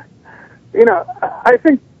 I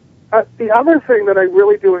think the other thing that I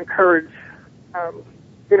really do encourage,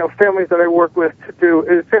 families that I work with to do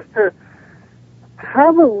is just to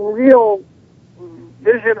have a real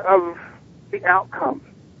vision of the outcome.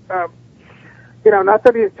 Not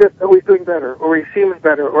that he's just always doing better, or he seems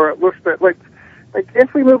better, or it looks better. Like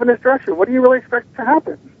if we move in this direction, what do you really expect to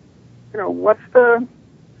happen? What's the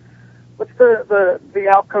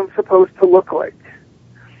outcome supposed to look like?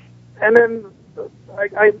 And then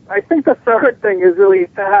I think the third thing is really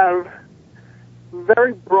to have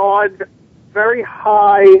very broad, very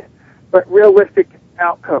high, but realistic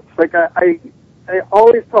outcomes. Like I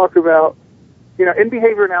always talk about, in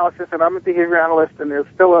behavior analysis, and I'm a behavior analyst, and there's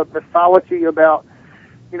still a mythology about,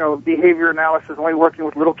 behavior analysis only working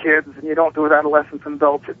with little kids, and you don't do it with adolescents and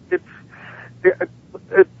adults.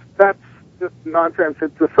 That's just nonsense.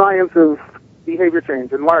 It's the science of behavior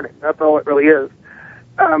change and learning. That's all it really is.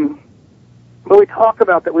 But we talk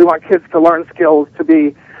about that we want kids to learn skills to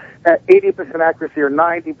be at 80% accuracy or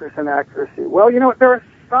 90% accuracy. Well, there are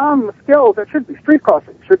some skills that should be. Street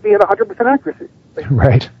crossing should be at 100% accuracy.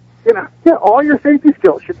 Right. All your safety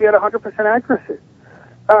skills should be at 100% accuracy.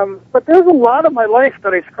 But there's a lot of my life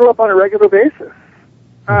that I screw up on a regular basis.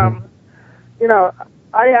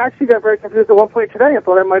 I actually got very confused at one point today. I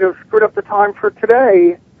thought I might have screwed up the time for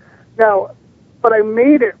today. But I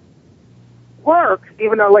made it work,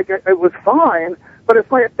 even though it was fine. But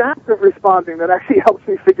it's my adaptive responding that actually helps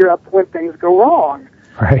me figure out when things go wrong.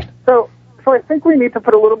 Right. So I think we need to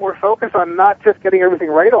put a little more focus on not just getting everything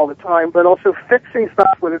right all the time, but also fixing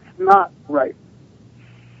stuff when it's not right.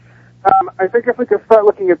 I think if we could start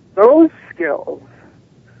looking at those skills,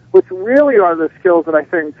 which really are the skills that I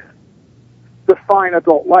think define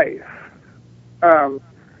adult life.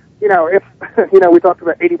 If we talked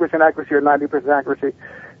about 80% accuracy or 90% accuracy.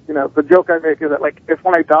 The joke I make is that, if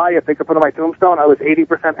when I die, if they could put on my tombstone, I was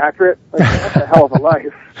 80% accurate, that's a hell of a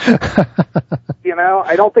life.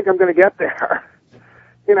 I don't think I'm going to get there.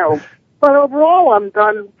 But overall, I'm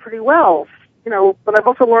done pretty well. But I've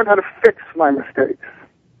also learned how to fix my mistakes.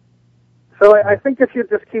 So I think if you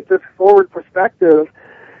just keep this forward perspective,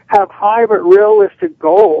 have high but realistic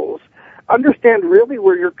goals, understand really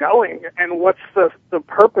where you're going and what's the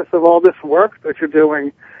purpose of all this work that you're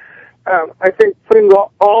doing, I think putting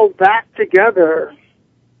all that together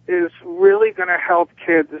is really going to help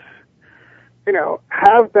kids,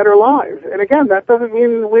 have better lives. And again, that doesn't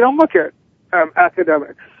mean we don't look at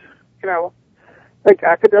academics.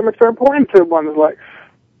 Academics are important to one's life.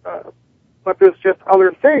 But there's just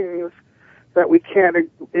other things that we can't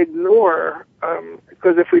ignore,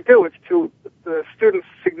 because if we do, it's to the student's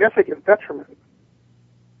significant detriment.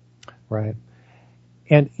 Right.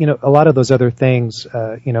 And, a lot of those other things,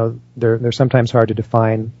 they're sometimes hard to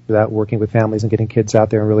define without working with families and getting kids out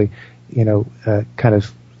there and really, kind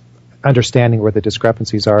of understanding where the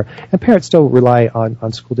discrepancies are. And parents still rely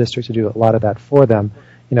on school districts to do a lot of that for them.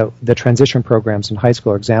 The transition programs in high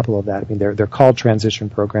school are an example of that. I mean, they're called transition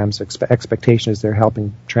programs. Expectation is they're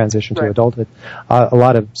helping transition to adulthood. A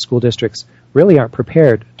lot of school districts really aren't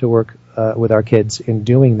prepared to work with our kids in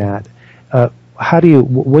doing that. What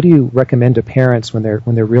do you recommend to parents when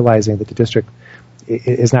they're realizing that the district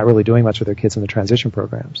is not really doing much for their kids in the transition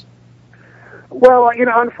programs? Well,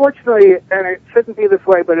 unfortunately, and it shouldn't be this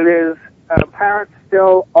way, but it is, parents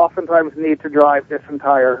still oftentimes need to drive this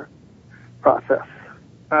entire process.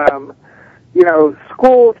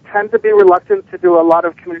 Schools tend to be reluctant to do a lot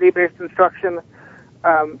of community-based instruction,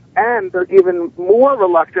 and they're even more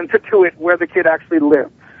reluctant to do it where the kid actually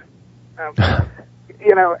lives.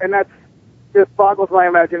 And that's just boggles my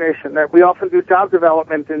imagination, that we often do job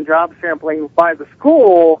development and job sampling by the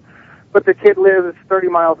school, but the kid lives 30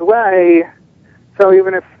 miles away, so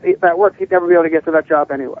even if that works, he'd never be able to get to that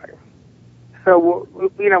job anyway. So,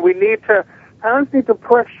 parents need to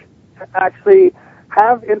push to actually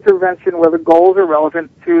have intervention where the goals are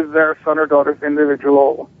relevant to their son or daughter's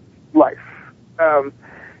individual life. And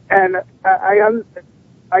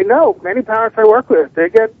I know many parents I work with,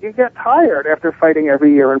 you get tired after fighting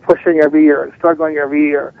every year and pushing every year and struggling every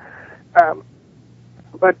year.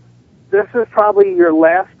 But this is probably your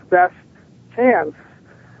last best chance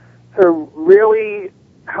to really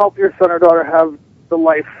help your son or daughter have the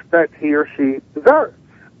life that he or she deserves.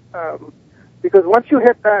 Because once you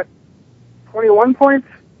hit that 21 points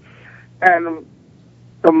and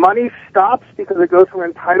the money stops because it goes from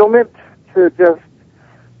entitlement to just,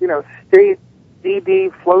 state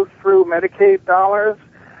DD flows through Medicaid dollars,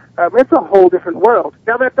 it's a whole different world.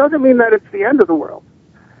 Now, that doesn't mean that it's the end of the world.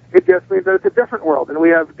 It just means that it's a different world, and we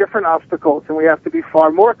have different obstacles, and we have to be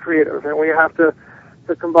far more creative, and we have to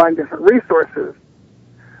combine different resources.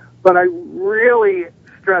 But I really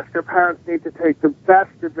stress that parents need to take the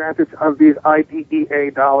best advantage of these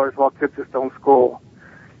IDEA dollars while kids are still in school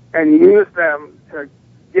and use them to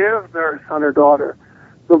give their son or daughter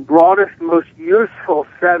the broadest, most useful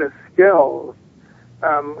set of skills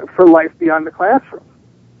for life beyond the classroom.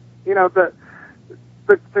 You know, the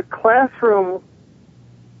classroom,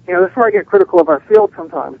 you know, this is where I get critical of our field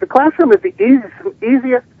sometimes. The classroom is the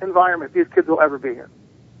easiest environment these kids will ever be in.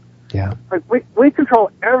 Yeah. Like, we control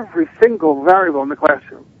every single variable in the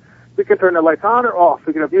classroom. We can turn the lights on or off.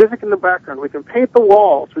 We can have music in the background. We can paint the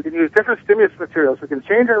walls. We can use different stimulus materials. We can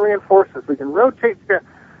change our reinforcements. We can rotate. The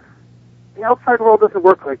outside world doesn't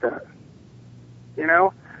work like that. You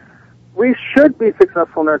know? We should be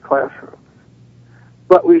successful in our classrooms,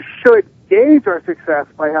 but we should gauge our success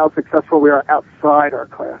by how successful we are outside our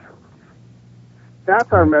classrooms.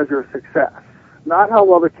 That's our measure of success, not how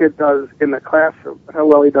well the kid does in the classroom, but how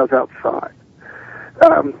well he does outside.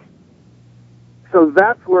 So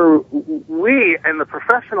that's where we, in the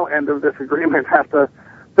professional end of this agreement, have to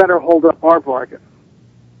better hold up our bargain.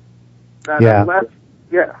 That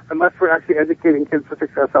unless we're actually educating kids for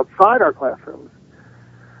success outside our classrooms,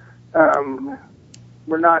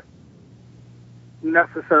 we're not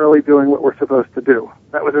necessarily doing what we're supposed to do.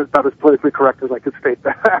 That was about as politically correct as I could state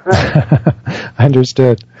that.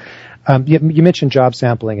 Understood. You mentioned job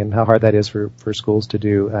sampling and how hard that is for schools to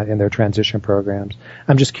do in their transition programs.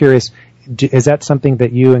 I'm just curious, is that something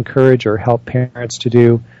that you encourage or help parents to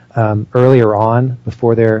do earlier on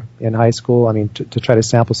before they're in high school? I mean, to try to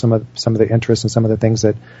sample some of the interests and some of the things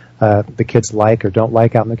that the kids like or don't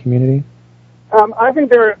like out in the community? I think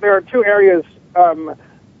there are two areas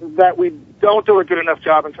that we don't do a good enough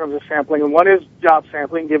job in terms of sampling, and one is job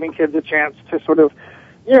sampling, giving kids a chance to sort of,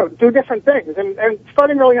 you know, do different things, and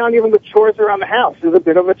starting early on, even with chores around the house, is a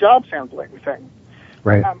bit of a job sampling thing.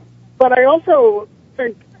 Right. But I also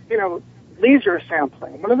think, you know, leisure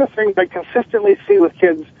sampling. One of the things I consistently see with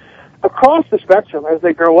kids across the spectrum as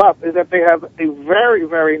they grow up is that they have a very,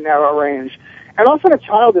 very narrow range, and often a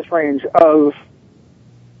childish range of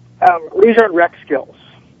leisure and rec skills.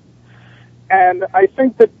 And I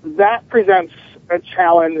think that presents a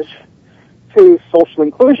challenge to social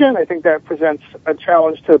inclusion. I think that presents a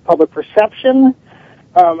challenge to public perception.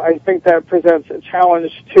 I think that presents a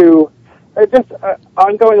challenge to just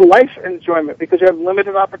ongoing life enjoyment because you have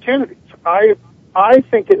limited opportunities. I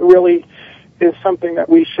think it really is something that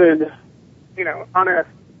we should, you know, on an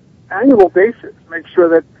annual basis, make sure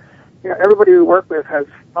that, you know, everybody we work with has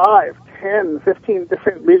 5, 10, 15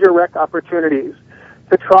 different leisure rec opportunities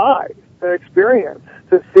to try, to experience,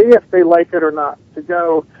 to see if they like it or not, to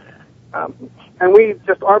go. And we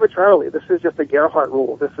just arbitrarily, this is just a Gerhardt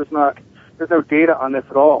rule. This is not, there's no data on this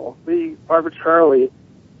at all. We arbitrarily,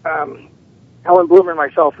 Helen Bloomer and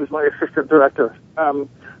myself, who's my assistant director,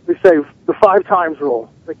 we say the 5 times rule.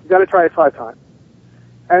 Like, you got to try it 5 times.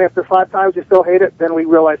 And if the 5 times you still hate it, then we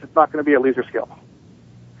realize it's not going to be a leisure skill.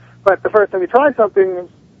 But the first time you try something,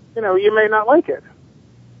 you know, you may not like it.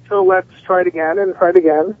 So let's try it again and try it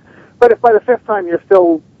again. But if by the 5th time you're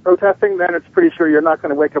still protesting, then it's pretty sure you're not going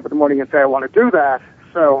to wake up in the morning and say, I want to do that.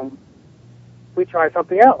 So we try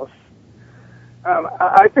something else.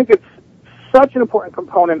 I think it's such an important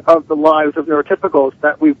component of the lives of neurotypicals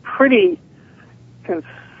that we pretty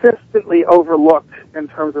consistently overlooked in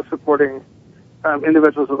terms of supporting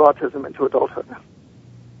individuals with autism into adulthood.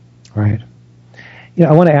 Right. You know,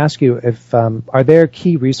 I want to ask you if are there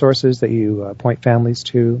key resources that you point families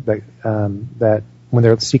to that when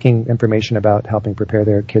they're seeking information about helping prepare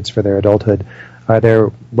their kids for their adulthood, are there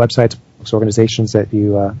websites, organizations that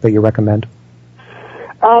you recommend?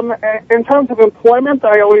 In terms of employment,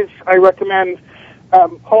 I recommend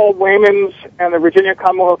Paul Wayman's and the Virginia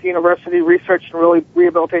Commonwealth University Research and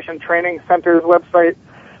Rehabilitation Training Center's website,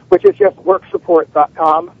 which is just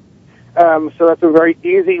worksupport.com. So that's a very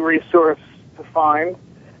easy resource to find.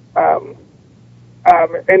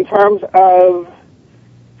 In terms of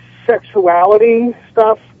sexuality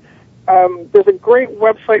stuff, there's a great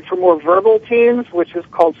website for more verbal teens, which is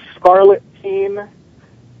called scarletteen.org.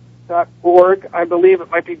 I believe it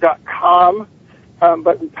might be .com,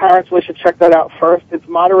 but parents really should check that out first. It's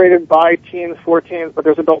moderated by teens, for teens, but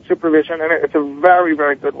there's adult supervision, and it's a very,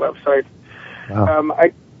 very good website. Wow.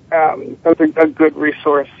 That's a good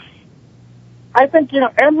resource. I think, you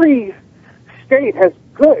know, every state has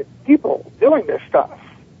good people doing this stuff.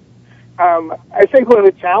 I think one of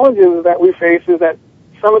the challenges that we face is that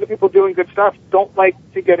some of the people doing good stuff don't like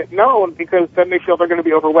to get it known because then they feel they're going to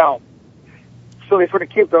be overwhelmed. So they sort of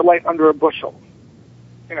keep their light under a bushel.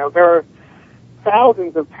 You know, there are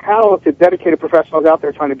thousands of talented, dedicated professionals out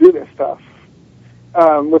there trying to do this stuff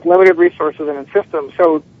with limited resources and in systems.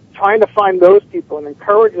 So trying to find those people and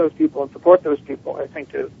encourage those people and support those people, I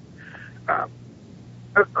think, is a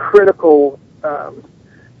critical,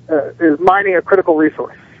 is mining a critical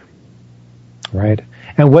resource. Right.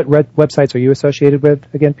 And what websites are you associated with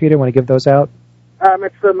again, Peter? Want to give those out?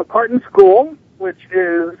 It's the McCartan School, which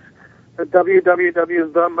is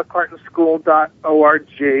www.themccartanschool.org,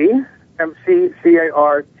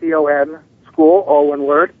 McCarton School, all one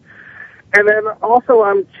word. And then also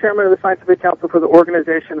I'm chairman of the Scientific Council for the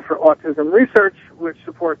Organization for Autism Research, which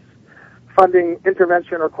supports funding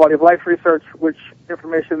intervention or quality of life research, which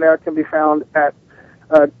information there can be found at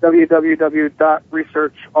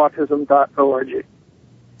www.researchautism.org.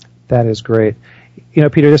 That is great. You know,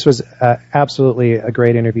 Peter, this was absolutely a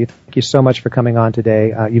great interview. Thank you so much for coming on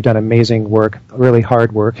today. You've done amazing work, really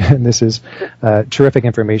hard work, and this is terrific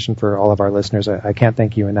information for all of our listeners. I can't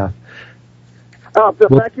thank you enough. Oh, Bill,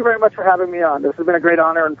 thank you very much for having me on. This has been a great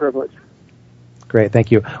honor and privilege. Great,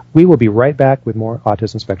 thank you. We will be right back with more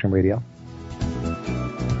Autism Spectrum Radio.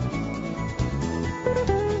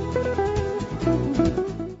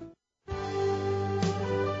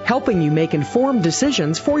 Helping you make informed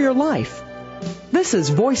decisions for your life. This is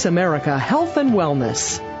Voice America Health and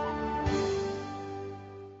Wellness.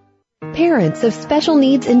 Parents of special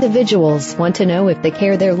needs individuals want to know if the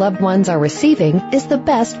care their loved ones are receiving is the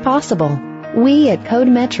best possible. We at Code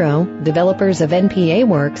Metro, developers of NPA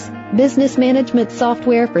Works, business management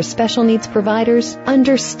software for special needs providers,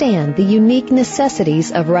 understand the unique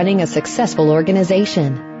necessities of running a successful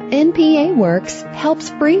organization. NPA Works helps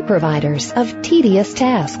free providers of tedious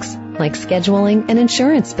tasks like scheduling and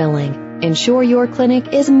insurance billing. Ensure your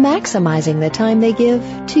clinic is maximizing the time they give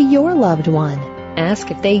to your loved one.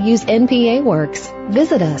 Ask if they use NPA Works.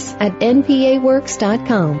 Visit us at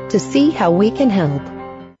npaworks.com to see how we can help.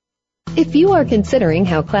 If you are considering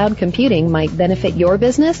how cloud computing might benefit your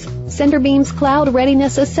business, Centerbeam's Cloud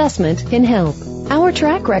Readiness Assessment can help. Our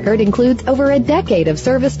track record includes over a decade of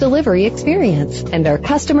service delivery experience, and our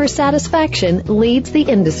customer satisfaction leads the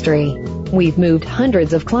industry. We've moved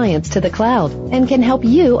hundreds of clients to the cloud and can help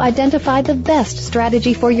you identify the best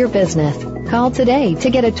strategy for your business. Call today to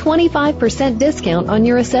get a 25% discount on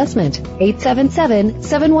your assessment.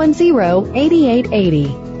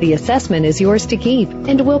 877-710-8880. The assessment is yours to keep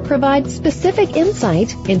and will provide specific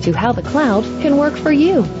insight into how the cloud can work for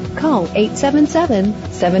you. Call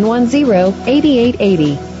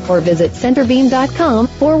 877-710-8880 or visit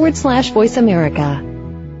centerbeam.com/Voice America.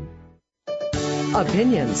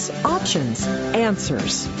 Opinions, options,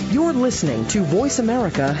 answers. You're listening to Voice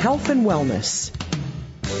America Health and Wellness.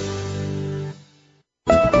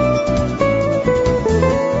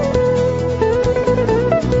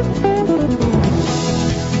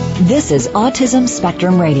 This is Autism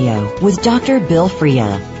Spectrum Radio with Dr. Bill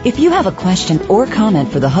Frea. If you have a question or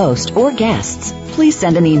comment for the host or guests, please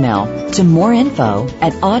send an email to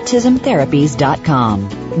moreinfo@autismtherapies.com.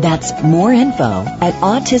 That's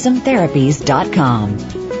moreinfo@autismtherapies.com.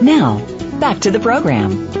 Now, back to the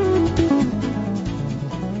program.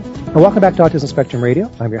 Welcome back to Autism Spectrum Radio.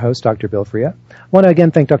 I'm your host, Dr. Bill Frea. I want to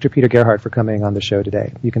again thank Dr. Peter Gerhardt for coming on the show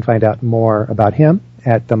today. You can find out more about him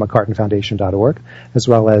at themccartanfoundation.org as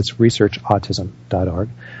well as researchautism.org.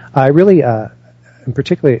 I really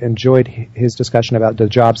particularly enjoyed his discussion about the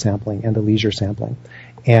job sampling and the leisure sampling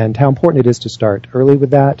and how important it is to start early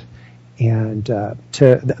with that. And to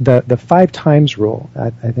the 5 times rule,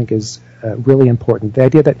 I think, is really important. The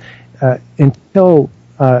idea that until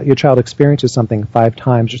your child experiences something 5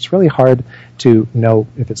 times, it's really hard to know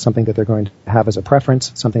if it's something that they're going to have as a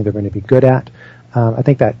preference, something they're going to be good at. I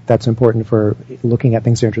think that's important for looking at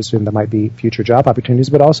things they're interested in that might be future job opportunities,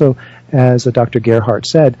 but also, as Dr. Gerhardt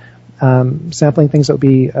said, sampling things that will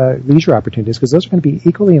be leisure opportunities, because those are going to be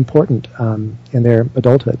equally important in their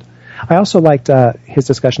adulthood. I also liked his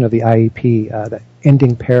discussion of the IEP, that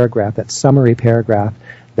ending paragraph, that summary paragraph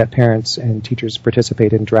that parents and teachers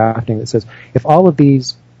participate in drafting that says, if all of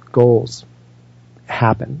these goals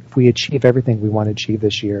happen, if we achieve everything we want to achieve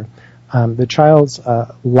this year, the child's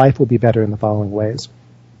life will be better in the following ways.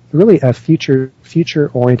 Really a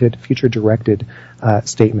future-oriented, future-directed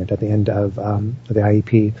statement at the end of the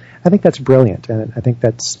IEP. I think that's brilliant, and I think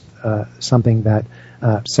that's something that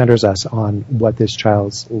centers us on what this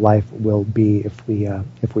child's life will be if we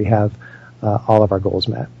have all of our goals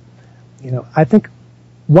met. You know, I think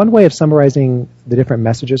one way of summarizing the different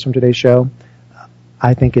messages from today's show,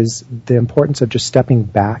 I think, is the importance of just stepping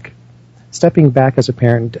back as a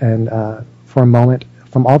parent and for a moment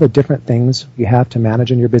from all the different things you have to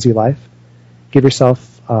manage in your busy life. Give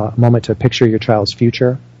yourself a moment to picture your child's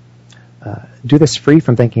future. Do this free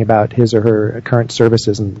from thinking about his or her current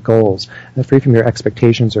services and goals, and free from your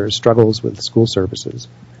expectations or struggles with school services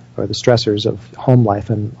or the stressors of home life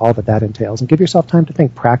and all that entails. And give yourself time to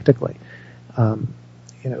think practically.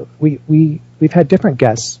 We've had different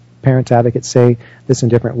guests parents advocates say this in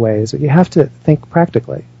different ways. You have to think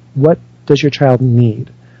practically. What does your child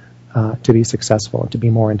need to be successful and to be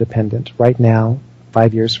more independent right now,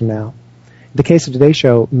 5 years from now? In the case of today's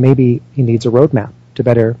show, maybe he needs a roadmap to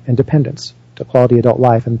better independence, to quality adult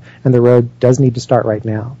life, and the road does need to start right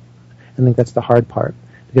now. I think that's the hard part,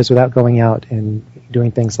 because without going out and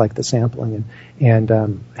doing things like the sampling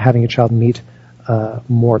and having a child meet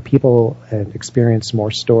more people and experience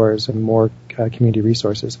more stores and more community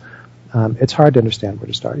resources, it's hard to understand where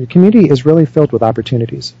to start. Your community is really filled with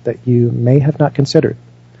opportunities that you may have not considered,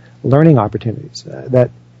 learning opportunities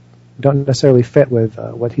that don't necessarily fit with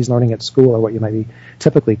what he's learning at school or what you might be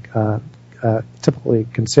typically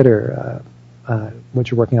consider what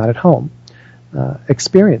you're working on at home.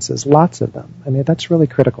 Experiences, lots of them. I mean, that's really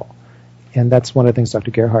critical. And that's one of the things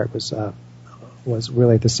Dr. Gerhardt was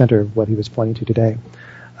really at the center of what he was pointing to today.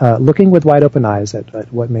 Looking with wide open eyes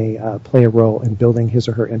at what may play a role in building his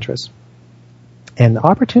or her interests. And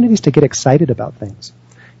opportunities to get excited about things.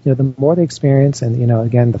 You know, the more they experience, and, you know,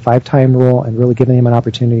 again, the 5-time rule, and really giving them an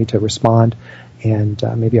opportunity to respond and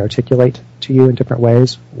maybe articulate to you in different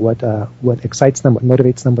ways what excites them, what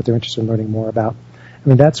motivates them, what they're interested in learning more about. I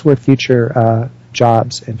mean, that's where future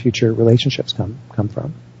jobs and future relationships come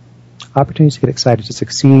from. Opportunities to get excited, to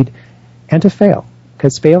succeed, and to fail,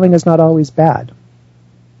 because failing is not always bad.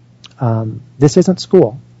 This isn't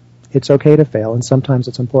school. It's okay to fail, and sometimes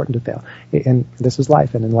it's important to fail. And this is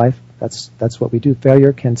life, and in life, that's what we do.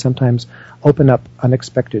 Failure can sometimes open up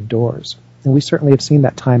unexpected doors, and we certainly have seen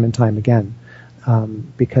that time and time again,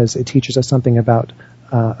 because it teaches us something about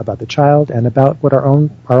the child and about what our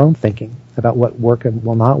own thinking about what work and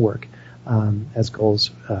will not work as goals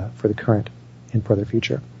for the current and for the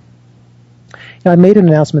future. Now, I made an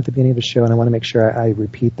announcement at the beginning of the show, and I want to make sure I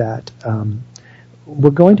repeat that.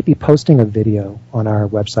 We're going to be posting a video on our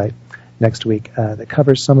website next week that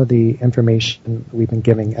covers some of the information we've been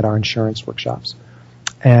giving at our insurance workshops.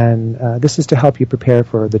 And this is to help you prepare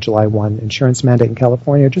for the July 1 insurance mandate in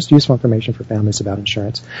California, just useful information for families about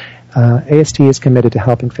insurance. AST is committed to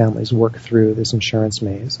helping families work through this insurance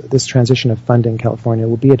maze. This transition of funding in California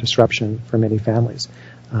will be a disruption for many families,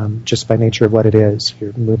 just by nature of what it is.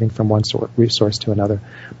 You're moving from one resource to another.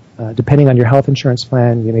 Depending on your health insurance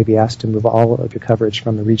plan, you may be asked to move all of your coverage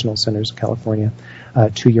from the regional centers of California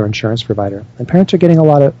to your insurance provider. And parents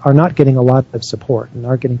are not getting a lot of support and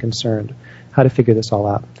are getting concerned how to figure this all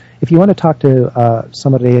out. If you want to talk to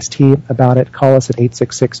someone at AST about it, call us at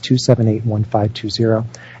 866-278-1520.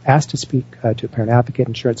 Ask to speak to a parent advocate,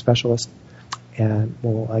 insurance specialist, and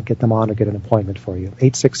we'll get them on or get an appointment for you.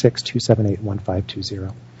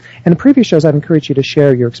 866-278-1520. And in previous shows, I've encouraged you to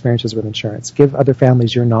share your experiences with insurance. Give other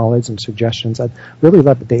families your knowledge and suggestions. I'd really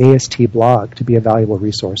love the AST blog to be a valuable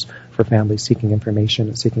resource for families seeking information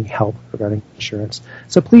and seeking help regarding insurance.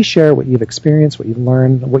 So please share what you've experienced, what you've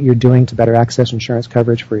learned, what you're doing to better access insurance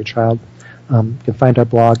coverage for your child. You can find our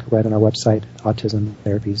blog right on our website,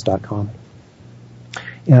 autismtherapies.com.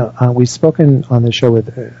 You know, we've spoken on the show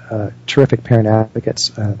with terrific parent advocates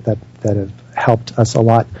that have helped us a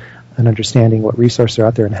lot in understanding what resources are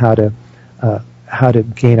out there and how to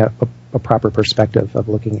gain a proper perspective of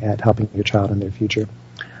looking at helping your child in their future.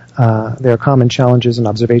 There are common challenges and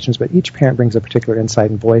observations, but each parent brings a particular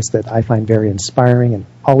insight and voice that I find very inspiring and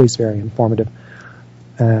always very informative.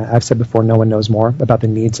 I've said before, no one knows more about the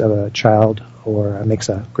needs of a child or makes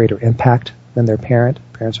a greater impact than their parent.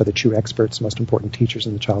 Parents are the true experts, most important teachers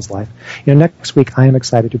in the child's life. You know, next week I am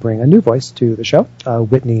excited to bring a new voice to the show,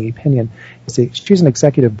 Whitney Pinion. She's an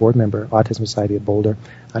executive board member of Autism Society of Boulder.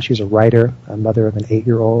 She's a writer, a mother of an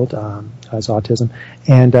 8-year-old who has autism,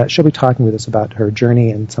 and she'll be talking with us about her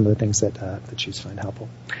journey and some of the things that she's found helpful.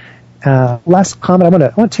 Last comment, I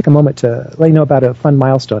want to take a moment to let you know about a fun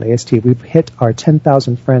milestone at AST. We've hit our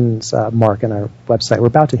 10,000 friends mark on our website. We're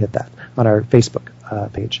about to hit that on our Facebook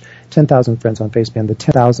page. 10,000 friends on Facebook, and the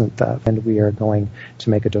 10,000th friend we are going to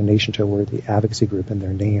make a donation to a worthy advocacy group in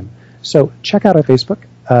their name. So check out our Facebook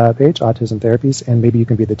page, Autism Therapies, and maybe you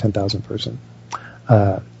can be the 10,000th person.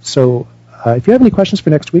 So if you have any questions for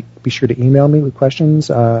next week, be sure to email me with questions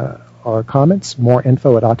or comments. More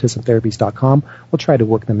info at autismtherapies.com. We'll try to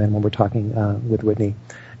work them in when we're talking with Whitney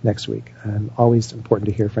next week. Always important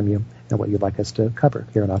to hear from you and what you'd like us to cover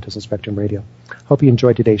here on Autism Spectrum Radio. Hope you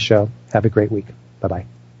enjoyed today's show. Have a great week. Bye-bye.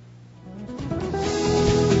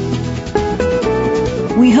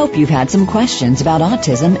 We hope you've had some questions about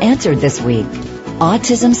autism answered this week.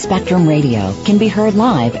 Autism Spectrum Radio can be heard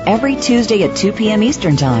live every Tuesday at 2 p.m.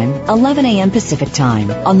 Eastern Time, 11 a.m. Pacific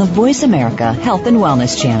Time on the Voice America Health and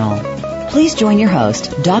Wellness Channel. Please join your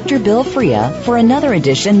host, Dr. Bill Frea, for another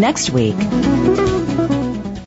edition next week.